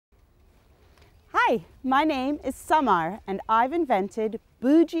Hi, my name is Samar and I've invented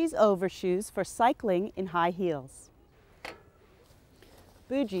Boojees overshoes for cycling in high heels.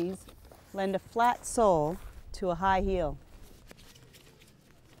 Boojees lend a flat sole to a high heel.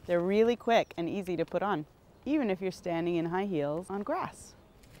 They're really quick and easy to put on, even if you're standing in high heels on grass.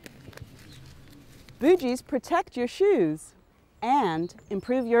 Boojees protect your shoes and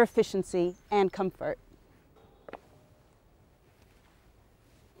improve your efficiency and comfort.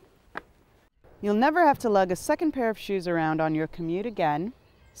 You'll never have to lug a second pair of shoes around on your commute again,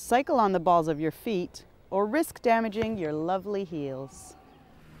 cycle on the balls of your feet, or risk damaging your lovely heels.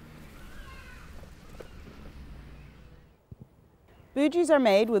 Boojees are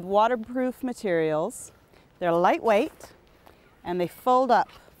made with waterproof materials. They're lightweight and they fold up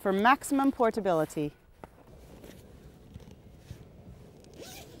for maximum portability.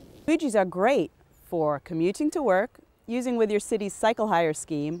 Boojees are great for commuting to work, using with your city's cycle hire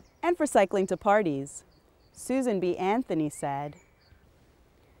scheme, and for cycling to parties. Susan B. Anthony said,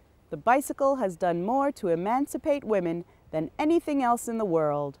 "The bicycle has done more to emancipate women than anything else in the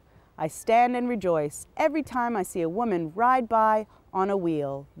world. I stand and rejoice every time I see a woman ride by on a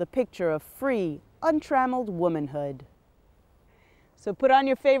wheel, the picture of free, untrammeled womanhood." So put on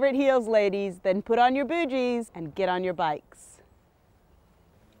your favorite heels, ladies, then put on your Boojees and get on your bikes.